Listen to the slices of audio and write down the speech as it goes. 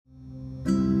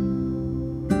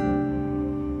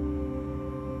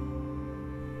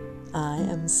I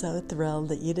am so thrilled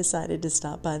that you decided to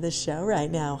stop by the show right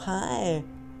now. Hi,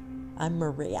 I'm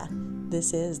Maria.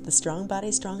 This is the Strong Body,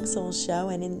 Strong Soul show,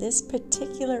 and in this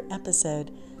particular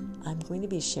episode, I'm going to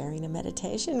be sharing a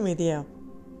meditation with you.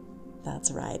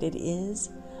 That's right, it is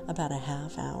about a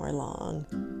half hour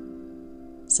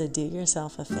long. So do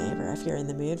yourself a favor if you're in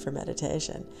the mood for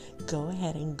meditation. Go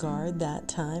ahead and guard that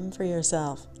time for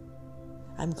yourself.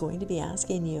 I'm going to be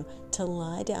asking you to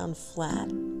lie down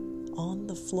flat on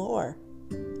the floor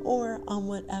or on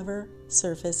whatever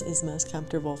surface is most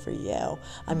comfortable for you.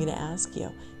 I'm going to ask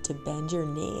you to bend your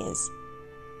knees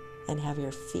and have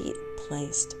your feet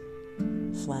placed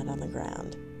flat on the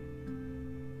ground.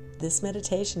 This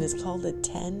meditation is called a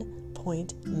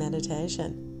 10-point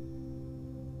meditation.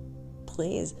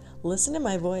 Please listen to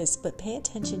my voice, but pay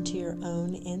attention to your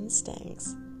own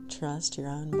instincts. Trust your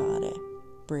own body.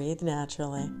 Breathe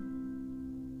naturally.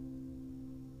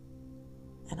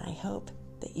 And I hope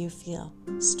that you feel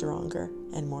stronger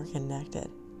and more connected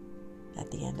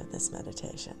at the end of this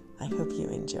meditation. I hope you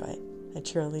enjoy it. I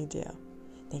truly do.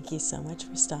 Thank you so much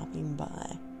for stopping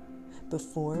by.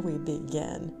 Before we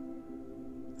begin,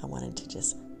 I wanted to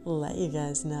just let you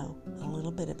guys know a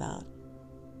little bit about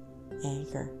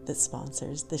Anchor that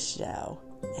sponsors the show,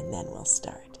 and then we'll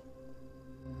start.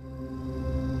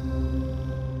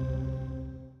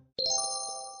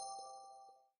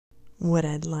 What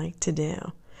I'd like to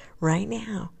do right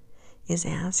now is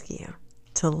ask you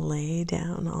to lay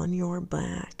down on your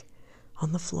back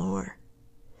on the floor.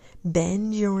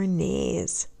 Bend your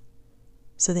knees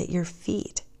so that your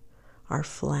feet are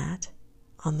flat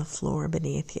on the floor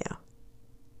beneath you.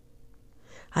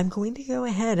 I'm going to go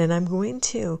ahead and I'm going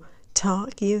to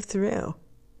talk you through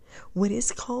what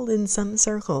is called in some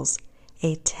circles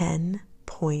a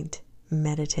 10-point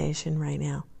meditation right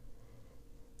now.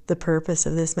 The purpose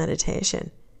of this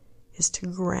meditation is to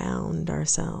ground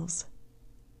ourselves,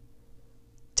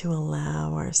 to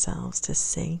allow ourselves to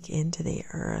sink into the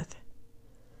earth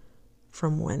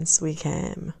from whence we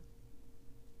came.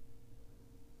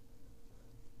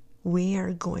 We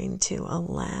are going to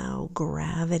allow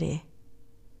gravity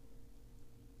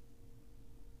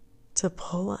to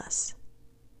pull us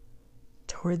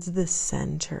towards the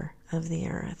center of the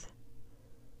earth,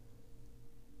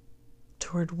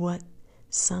 toward what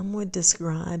some would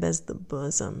describe as the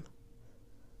bosom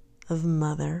of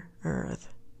Mother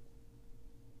Earth.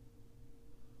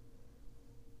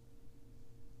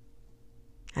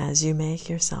 As you make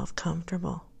yourself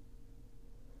comfortable,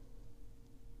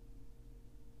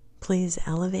 please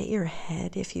elevate your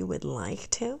head if you would like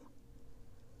to,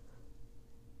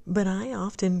 but I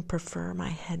often prefer my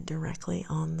head directly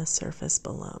on the surface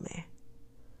below me.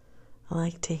 I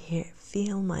like to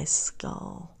feel my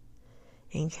skull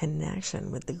in connection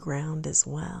with the ground as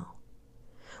well.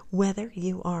 Whether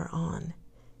you are on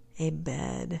a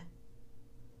bed,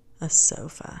 a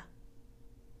sofa,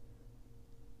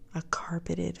 a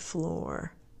carpeted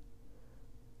floor,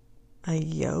 a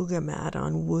yoga mat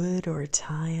on wood or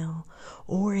tile,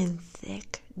 or in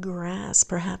thick grass,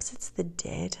 perhaps it's the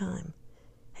daytime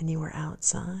and you are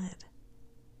outside.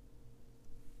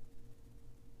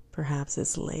 Perhaps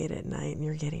it's late at night and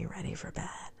you're getting ready for bed.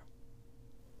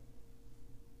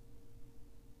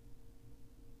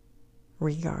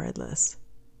 Regardless,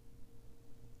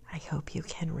 I hope you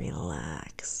can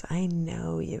relax. I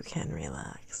know you can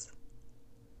relax.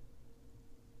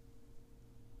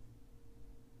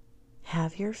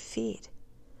 Have your feet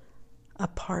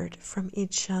apart from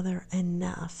each other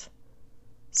enough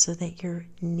so that your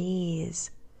knees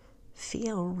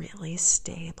feel really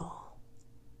stable,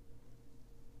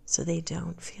 so they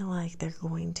don't feel like they're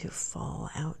going to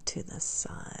fall out to the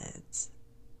sides.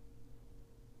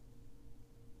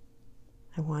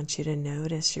 I want you to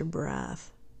notice your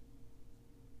breath.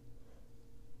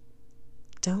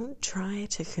 Don't try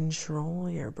to control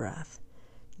your breath.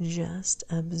 Just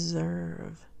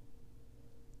observe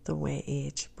the way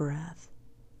each breath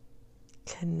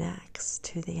connects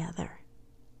to the other.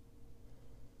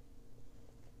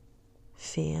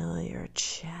 Feel your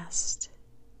chest,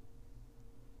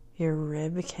 your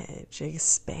rib cage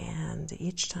expand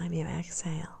each time you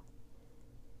exhale,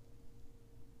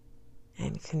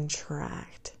 and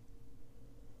contract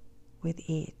with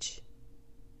each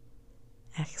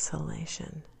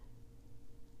exhalation.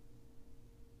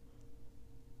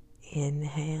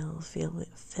 Inhale,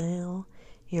 fill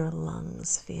your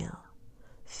lungs,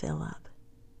 fill up.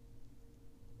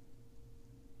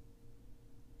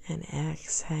 And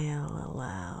exhale,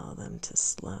 allow them to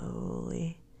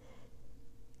slowly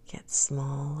get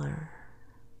smaller,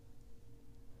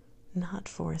 not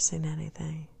forcing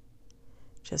anything,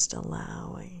 just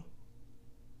allowing.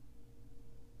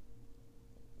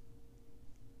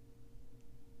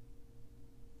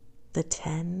 The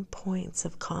 10 points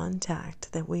of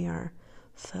contact that we are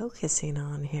focusing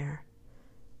on here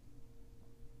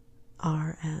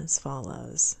are as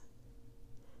follows.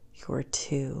 Your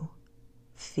 2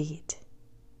 feet,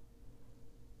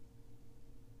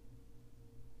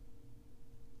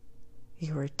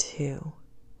 your 2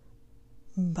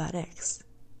 buttocks.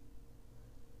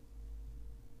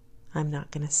 I'm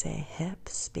not going to say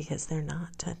hips because they're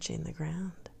not touching the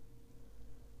ground.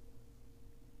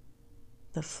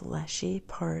 The fleshy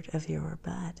part of your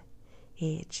butt,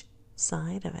 each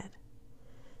side of it.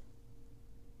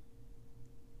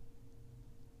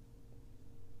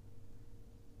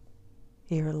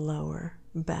 Your lower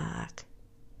back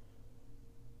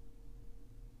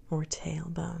or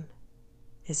tailbone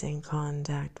is in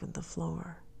contact with the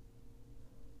floor.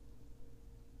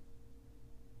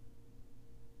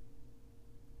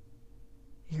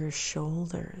 Your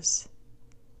shoulders,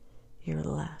 your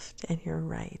left and your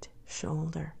right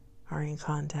shoulder are in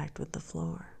contact with the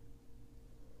floor.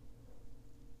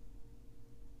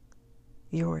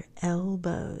 Your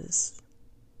elbows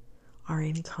are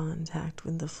in contact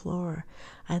with the floor.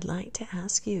 I'd like to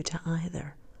ask you to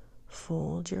either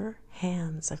fold your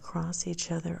hands across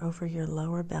each other over your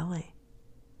lower belly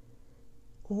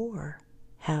or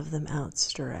have them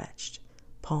outstretched,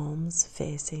 palms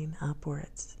facing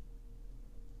upwards.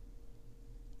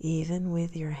 Even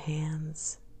with your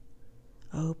hands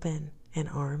open and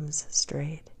arms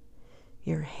straight,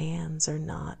 your hands are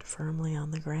not firmly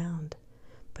on the ground,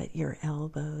 but your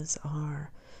elbows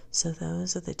are. So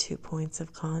those are the 2 points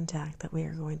of contact that we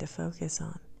are going to focus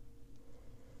on.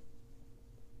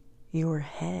 Your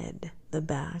head, the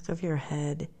back of your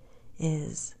head,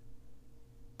 is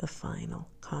the final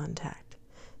contact.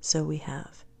 So we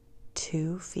have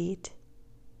 2 feet,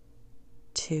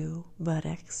 2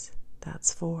 buttocks,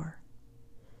 that's 4.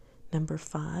 Number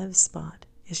 5 spot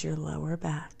is your lower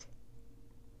back.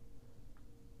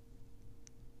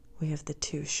 We have the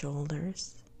 2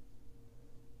 shoulders,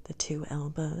 the 2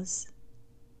 elbows,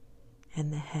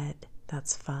 and the head.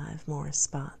 That's 5 more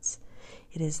spots.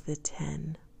 It is the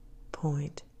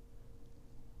 10-point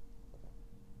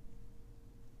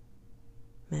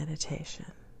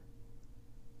meditation.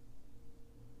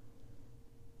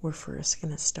 We're first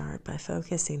going to start by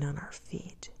focusing on our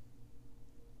feet.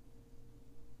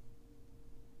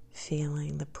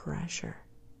 Feeling the pressure,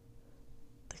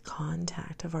 the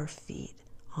contact of our feet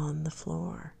on the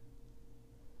floor.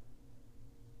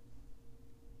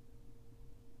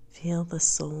 Feel the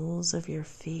soles of your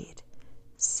feet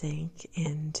sink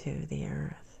into the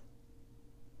earth.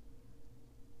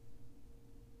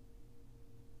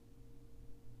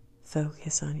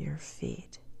 Focus on your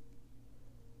feet,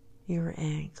 your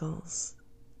ankles,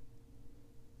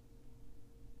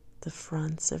 the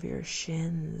fronts of your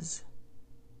shins,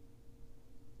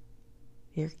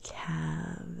 your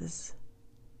calves,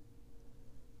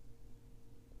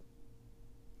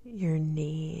 your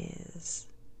knees.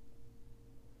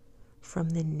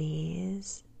 From the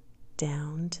knees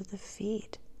down to the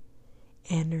feet,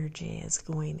 energy is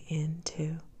going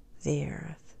into the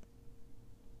earth.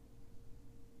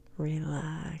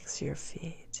 Relax your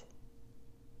feet.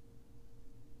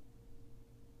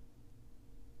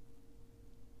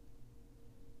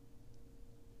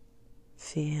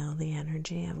 Feel the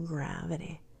energy of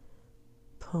gravity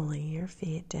pulling your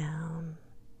feet down.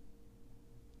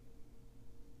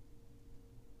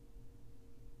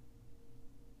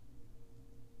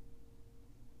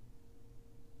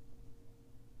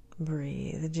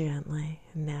 Breathe gently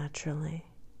and naturally,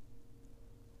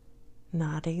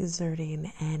 not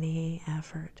exerting any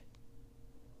effort.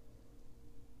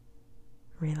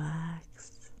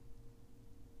 Relax.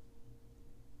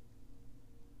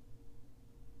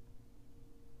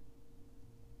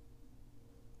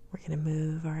 We're going to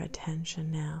move our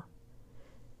attention now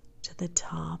to the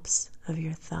tops of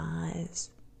your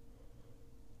thighs,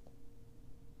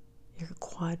 your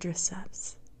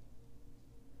quadriceps,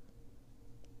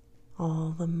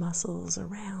 all the muscles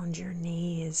around your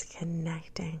knees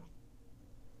connecting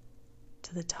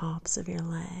to the tops of your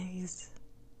legs.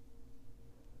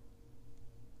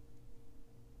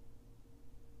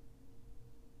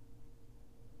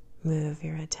 Move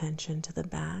your attention to the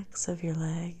backs of your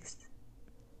legs,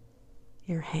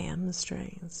 your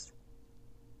hamstrings.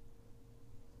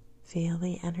 Feel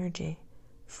the energy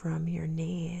from your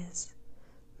knees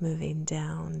moving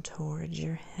down towards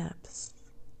your hips,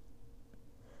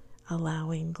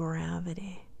 allowing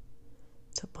gravity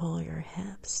to pull your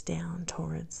hips down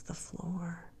towards the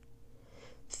floor,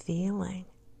 feeling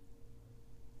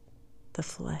the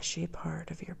fleshy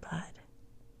part of your butt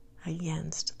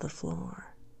against the floor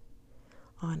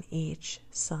on each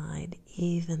side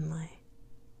evenly.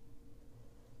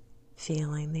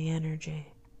 feeling the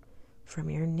energy from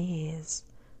your knees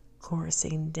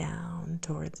coursing down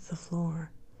towards the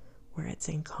floor where it's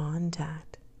in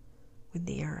contact with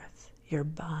the earth. Your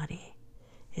body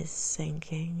is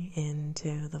sinking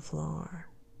into the floor.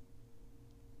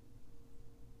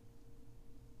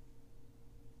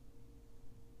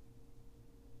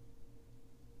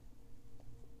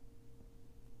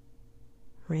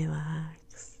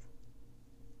 Relax.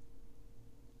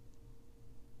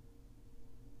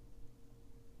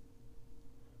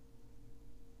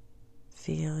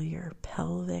 Feel your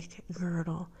pelvic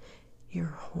girdle, your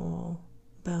whole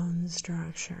bone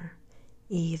structure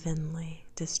evenly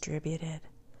distributed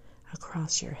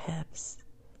across your hips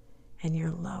and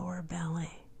your lower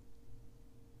belly.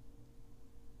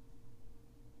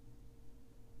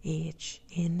 Each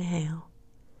inhale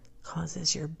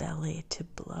causes your belly to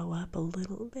blow up a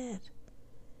little bit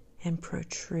and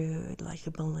protrude like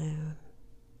a balloon.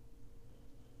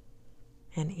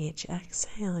 And each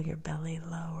exhale, your belly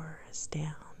lowers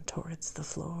down towards the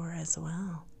floor as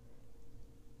well.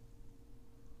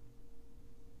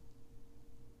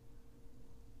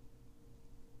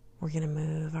 We're going to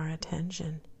move our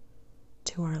attention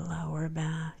to our lower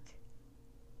back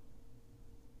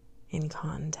in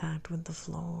contact with the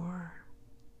floor,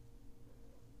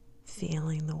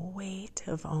 feeling the weight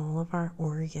of all of our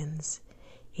organs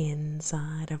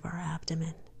inside of our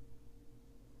abdomen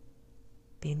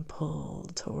being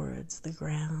pulled towards the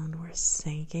ground. We're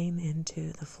sinking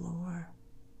into the floor,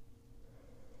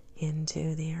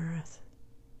 into the earth.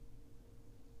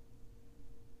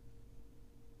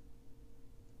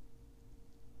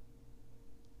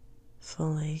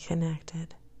 Fully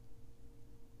connected,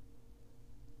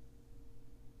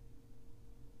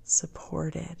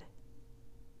 supported,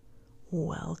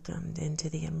 welcomed into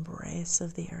the embrace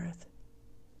of the earth.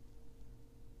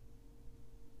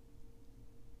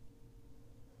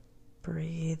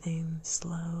 Breathing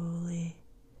slowly,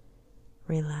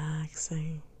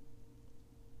 relaxing.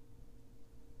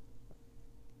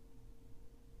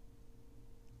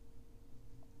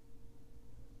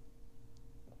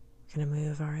 We're going to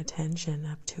move our attention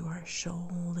up to our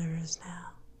shoulders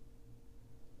now,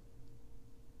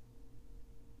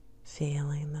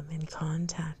 feeling them in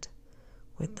contact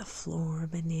with the floor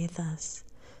beneath us,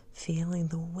 feeling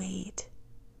the weight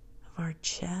of our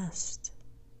chest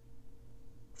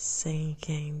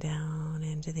sinking down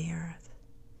into the earth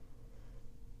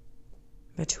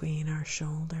between our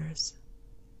shoulders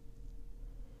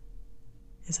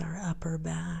is our upper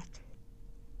back,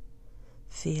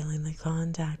 feeling the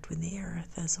contact with the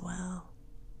earth as well.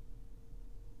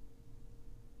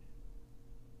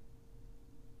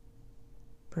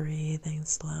 Breathing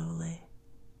slowly,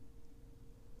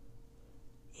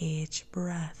 each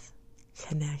breath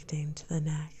connecting to the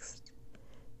next,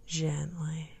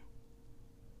 gently,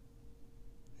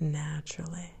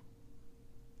 naturally.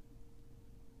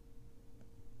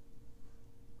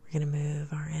 We're going to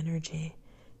move our energy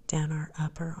down our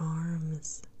upper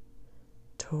arms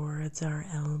towards our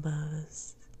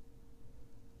elbows.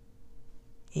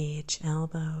 Each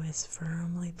elbow is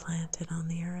firmly planted on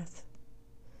the earth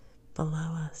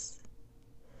below us,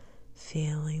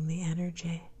 feeling the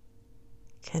energy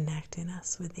connecting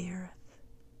us with the earth.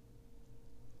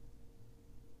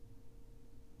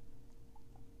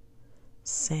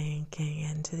 Sinking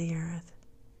into the earth.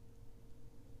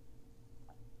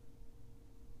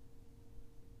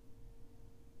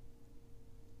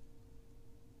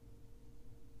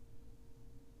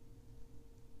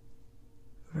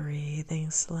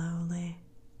 Breathing slowly.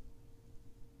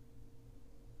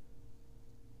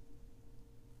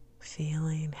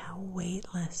 Feeling how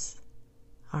weightless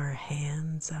our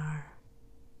hands are.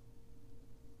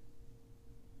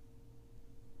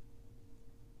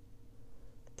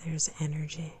 There's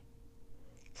energy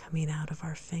coming out of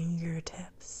our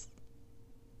fingertips,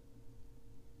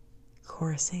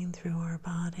 coursing through our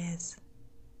bodies.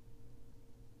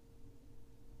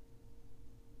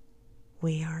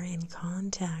 We are in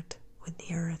contact with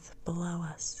the earth below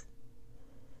us.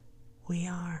 We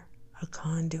are a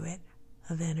conduit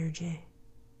of energy.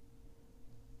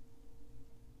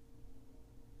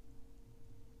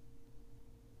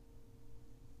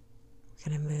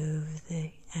 We're going to move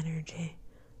the energy,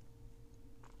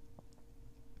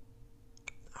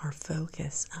 our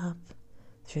focus up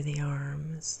through the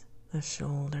arms, the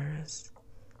shoulders,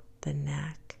 the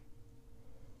neck,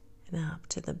 and up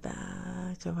to the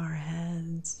back of our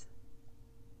heads.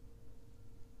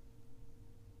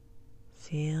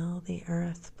 Feel the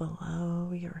earth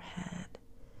below your head.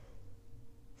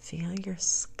 Feel your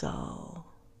skull.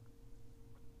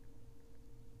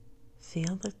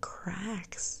 Feel the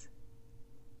cracks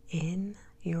in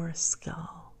your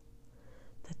skull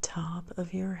The top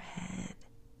of your head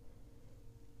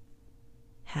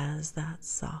has that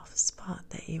soft spot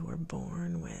that you were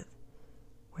born with,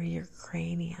 where your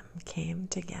cranium came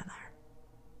together.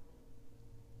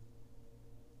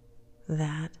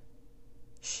 That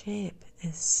shape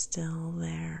is still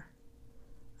there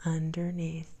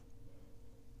underneath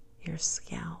your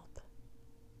scalp.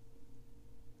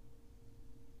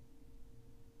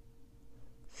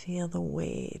 Feel the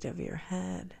weight of your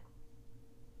head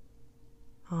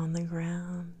on the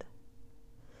ground.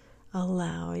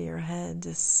 Allow your head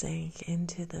to sink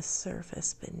into the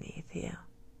surface beneath you.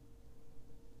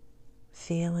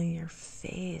 Feeling your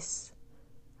face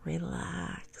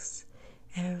relax,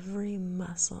 every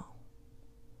muscle,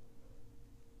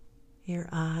 your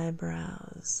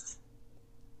eyebrows,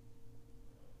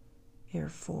 your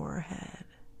forehead,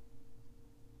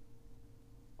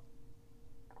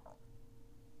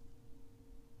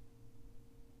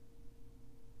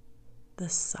 the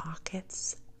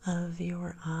sockets of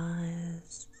your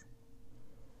eyes,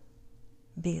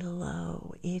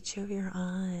 below each of your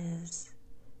eyes,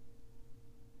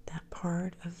 that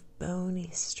part of bony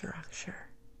structure.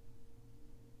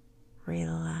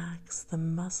 Relax the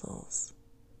muscles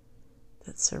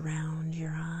that surround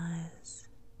your eyes.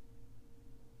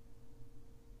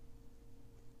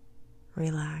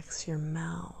 Relax your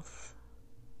mouth.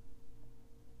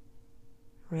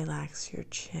 Relax your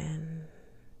chin.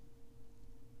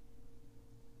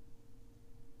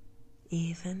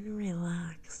 Even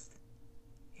relax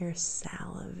your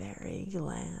salivary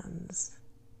glands.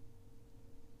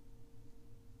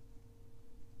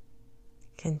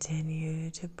 Continue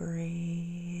to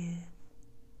breathe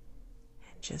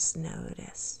and just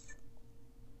notice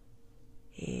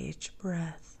each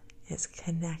breath is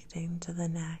connecting to the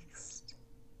next.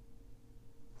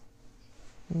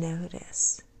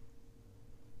 Notice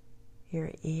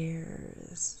your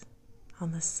ears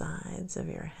on the sides of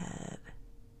your head,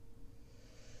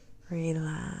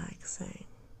 relaxing.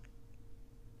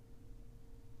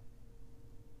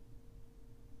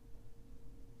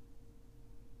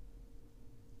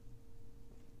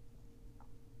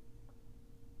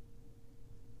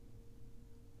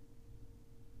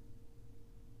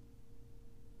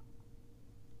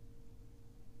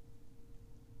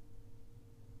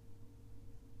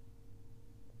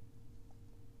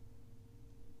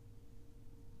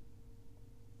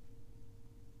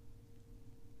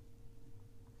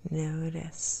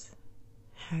 Notice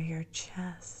how your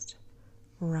chest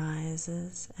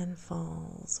rises and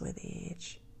falls with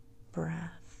each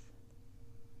breath.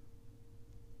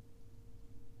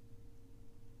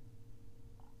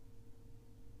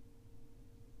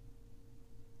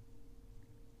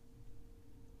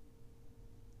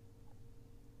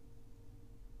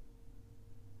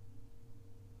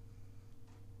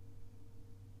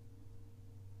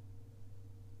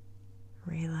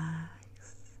 Relax.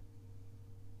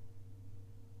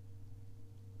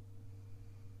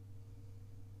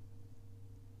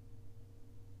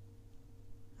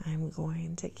 I'm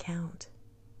going to count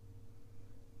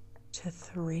to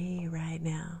 3 right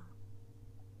now.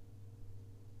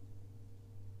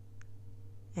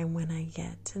 And when I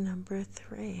get to number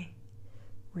 3,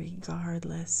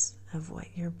 regardless of what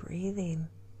your breathing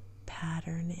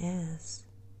pattern is,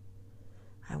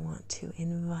 I want to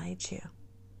invite you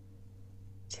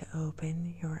to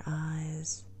open your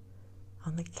eyes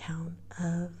on the count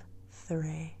of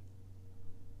 3.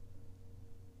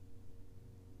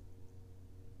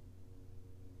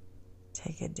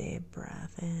 Take a deep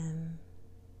breath in.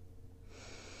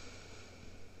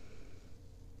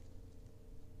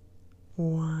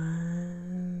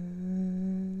 1,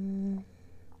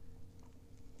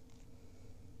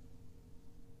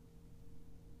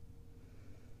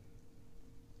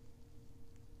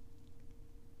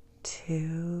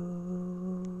 2,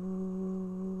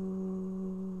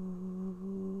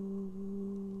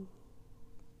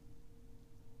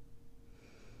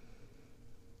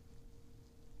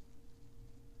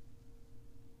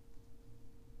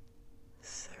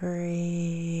 3.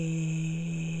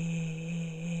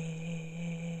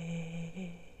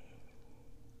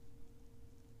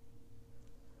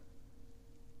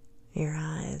 Your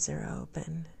eyes are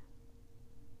open,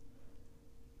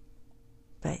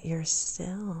 but you're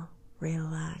still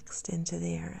relaxed into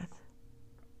the earth.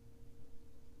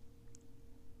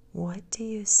 What do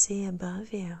you see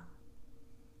above you?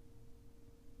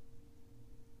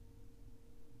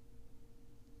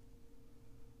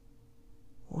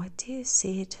 What do you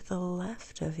see to the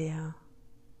left of you?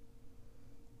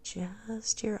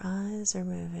 Just your eyes are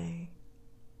moving.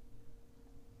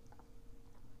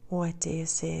 What do you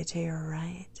see to your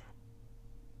right?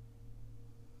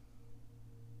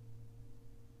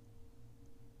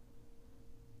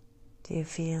 Do you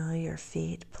feel your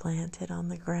feet planted on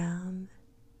the ground?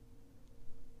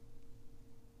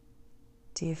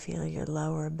 Do you feel your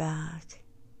lower back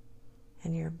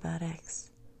and your buttocks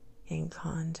in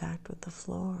contact with the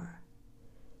floor?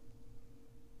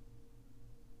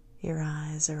 Your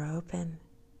eyes are open.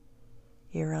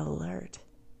 You're alert.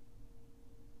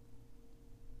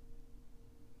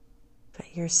 But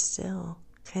you're still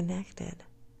connected.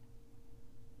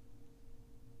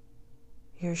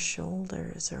 Your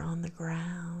shoulders are on the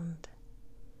ground.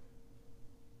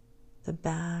 The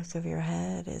back of your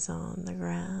head is on the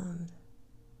ground.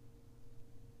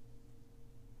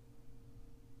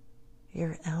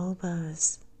 Your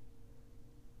elbows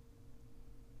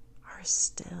are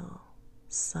still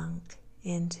sunk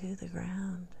into the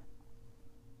ground.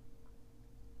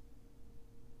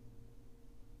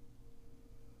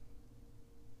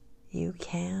 You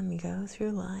can go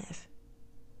through life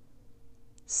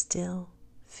still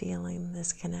feeling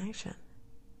this connection.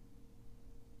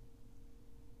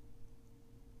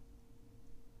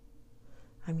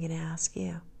 I'm going to ask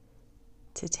you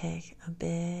to take a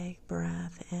big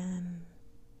breath in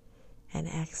and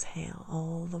exhale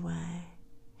all the way.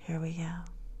 Here we go.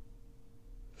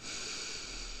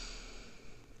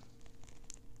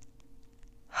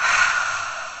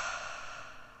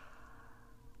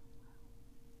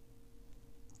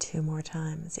 2 more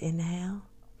times. Inhale.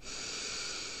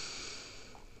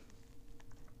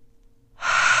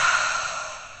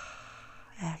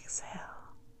 Exhale.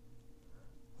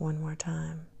 1 more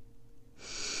time.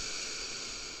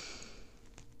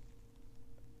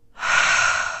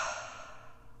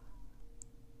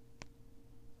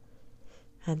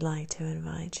 I'd like to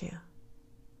invite you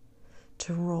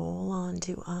to roll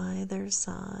onto either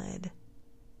side.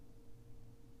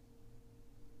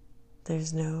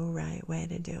 There's no right way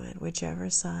to do it. Whichever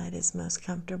side is most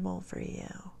comfortable for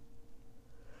you.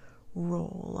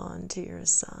 Roll onto your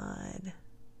side.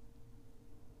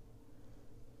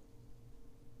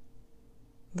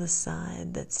 The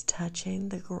side that's touching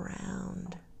the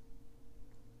ground.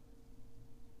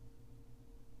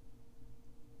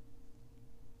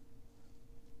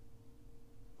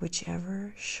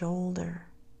 Whichever shoulder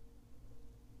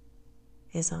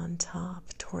is on top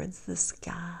towards the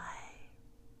sky.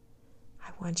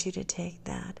 I want you to take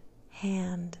that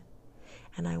hand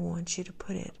and I want you to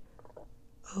put it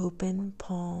open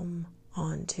palm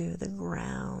onto the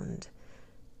ground.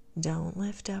 Don't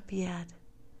lift up yet.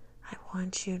 I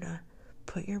want you to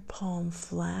put your palm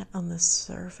flat on the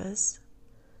surface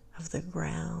of the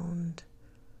ground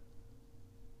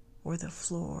or the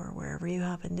floor, wherever you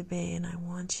happen to be, and I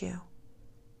want you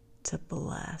to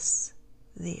bless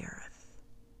the earth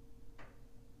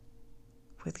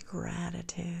with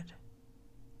gratitude.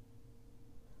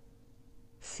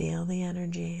 Feel the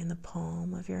energy in the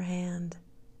palm of your hand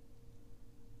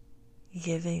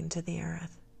giving to the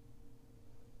earth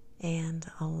and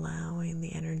allowing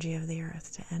the energy of the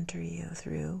earth to enter you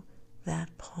through that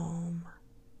palm.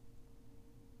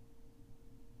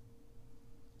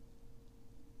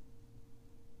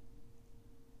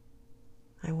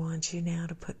 I want you now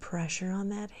to put pressure on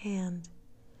that hand.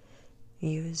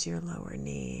 Use your lower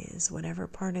knees, whatever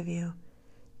part of you,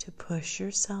 to push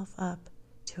yourself up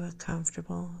to a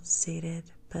comfortable seated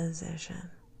position.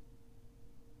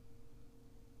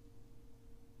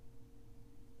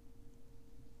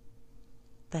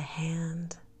 The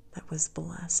hand that was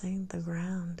blessing the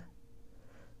ground,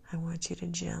 I want you to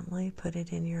gently put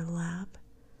it in your lap,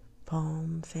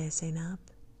 palm facing up,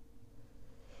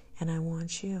 and I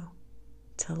want you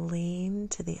to lean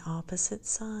to the opposite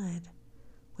side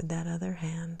with that other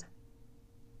hand.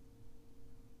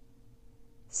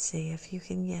 See if you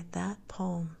can get that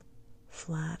palm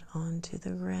flat onto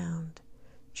the ground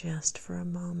just for a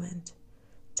moment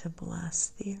to bless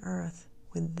the earth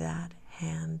with that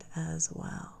hand as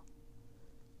well.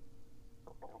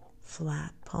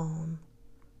 Flat palm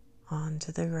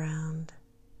onto the ground,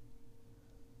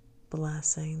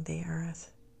 blessing the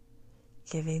earth,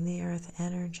 giving the earth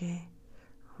energy,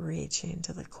 reaching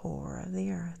to the core of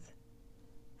the earth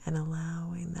and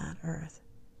allowing that earth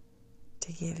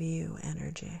to give you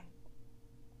energy.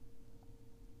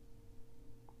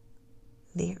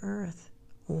 The earth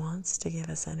wants to give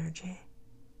us energy,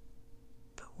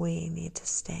 but we need to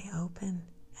stay open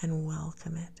and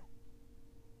welcome it.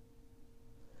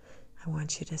 I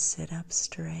want you to sit up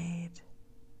straight.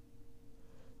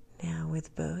 Now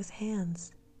with both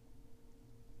hands,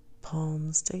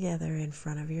 palms together in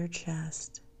front of your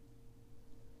chest.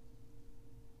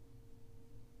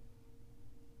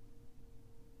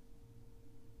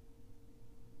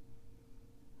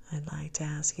 I'd like to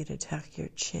ask you to tuck your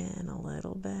chin a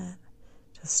little bit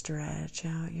to stretch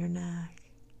out your neck.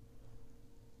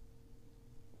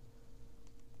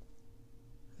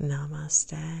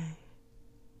 Namaste.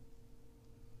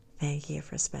 Thank you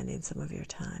for spending some of your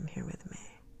time here with me.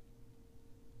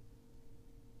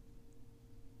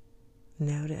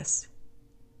 Notice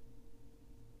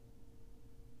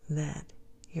that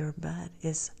your butt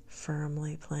is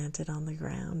firmly planted on the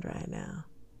ground right now.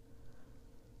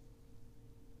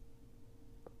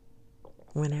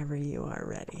 Whenever you are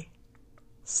ready,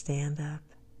 stand up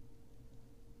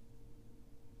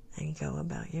and go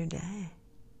about your day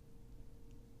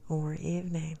or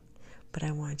evening. But I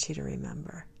want you to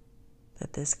remember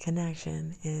that this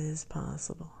connection is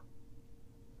possible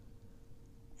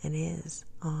and is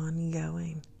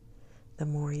ongoing. The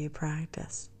more you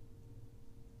practice,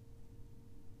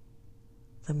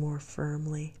 the more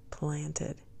firmly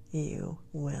planted you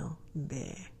will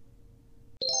be.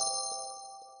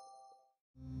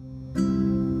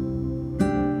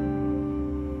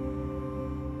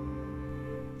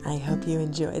 I hope you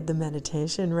enjoyed the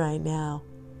meditation right now.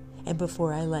 And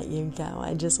before I let you go,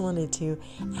 I just wanted to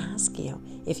ask you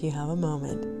if you have a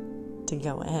moment to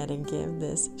go ahead and give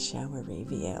this show a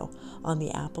review on the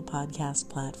Apple Podcast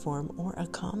platform or a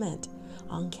comment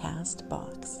on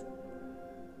CastBox.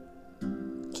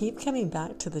 Keep coming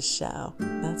back to the show.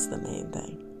 That's the main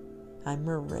thing. I'm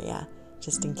Maria,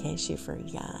 just in case you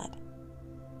forgot.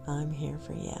 I'm here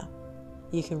for you.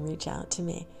 You can reach out to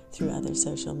me through other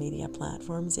social media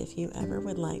platforms if you ever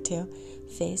would like to.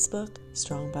 Facebook,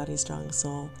 Strong Body, Strong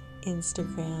Soul.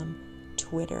 Instagram,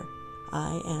 Twitter.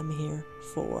 I am here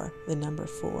for the number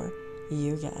 4,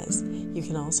 you guys. You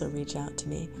can also reach out to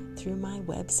me through my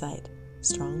website,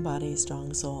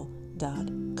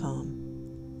 strongbodystrongsoul.com.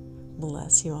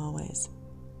 Bless you always.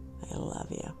 I love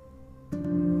you.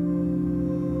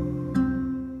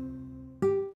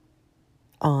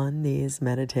 On these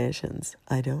meditations,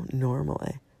 I don't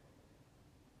normally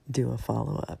do a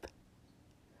follow-up.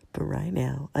 But right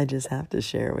now, I just have to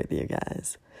share with you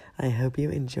guys. I hope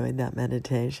you enjoyed that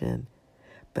meditation.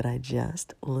 But I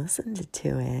just listened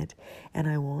to it, and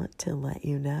I want to let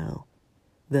you know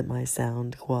that my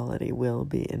sound quality will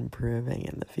be improving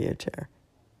in the future.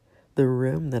 The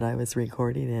room that I was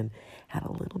recording in had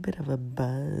a little bit of a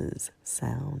buzz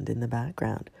sound in the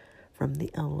background from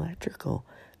the electrical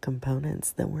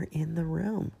components that were in the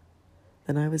room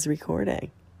that I was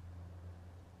recording.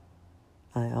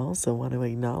 I also want to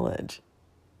acknowledge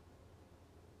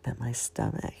that my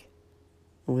stomach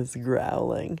was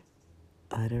growling.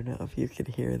 I don't know if you could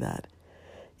hear that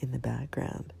in the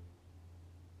background.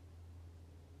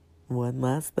 One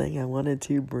last thing I wanted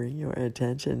to bring your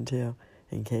attention to,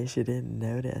 in case you didn't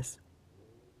notice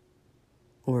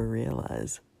or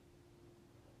realize.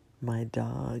 My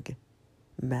dog,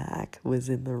 Mac, was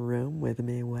in the room with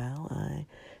me while I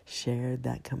shared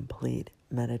that complete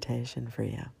meditation for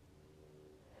you.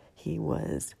 He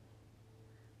was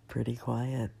pretty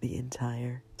quiet the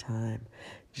entire time.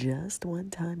 Just one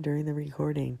time during the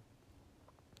recording,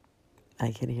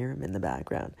 I could hear him in the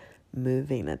background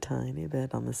moving a tiny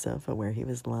bit on the sofa where he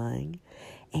was lying.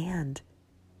 And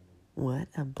what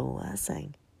a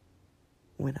blessing.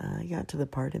 When I got to the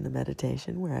part in the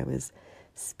meditation where I was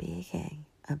speaking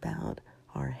about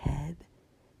our head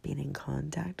being in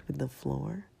contact with the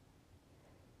floor,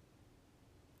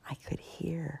 I could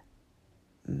hear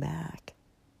Mac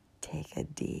take a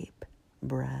deep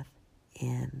breath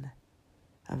in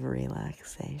of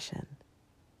relaxation.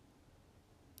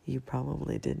 You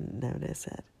probably didn't notice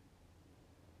it,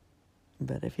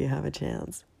 but if you have a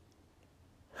chance,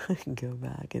 go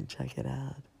back and check it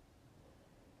out.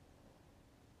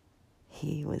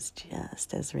 He was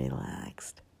just as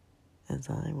relaxed as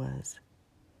I was,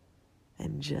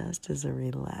 and just as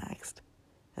relaxed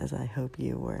as I hope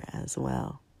you were as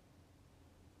well.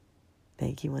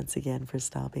 Thank you once again for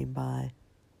stopping by.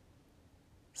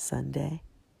 Sundays,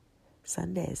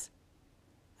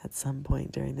 at some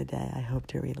point during the day, I hope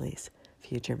to release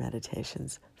future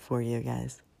meditations for you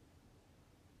guys.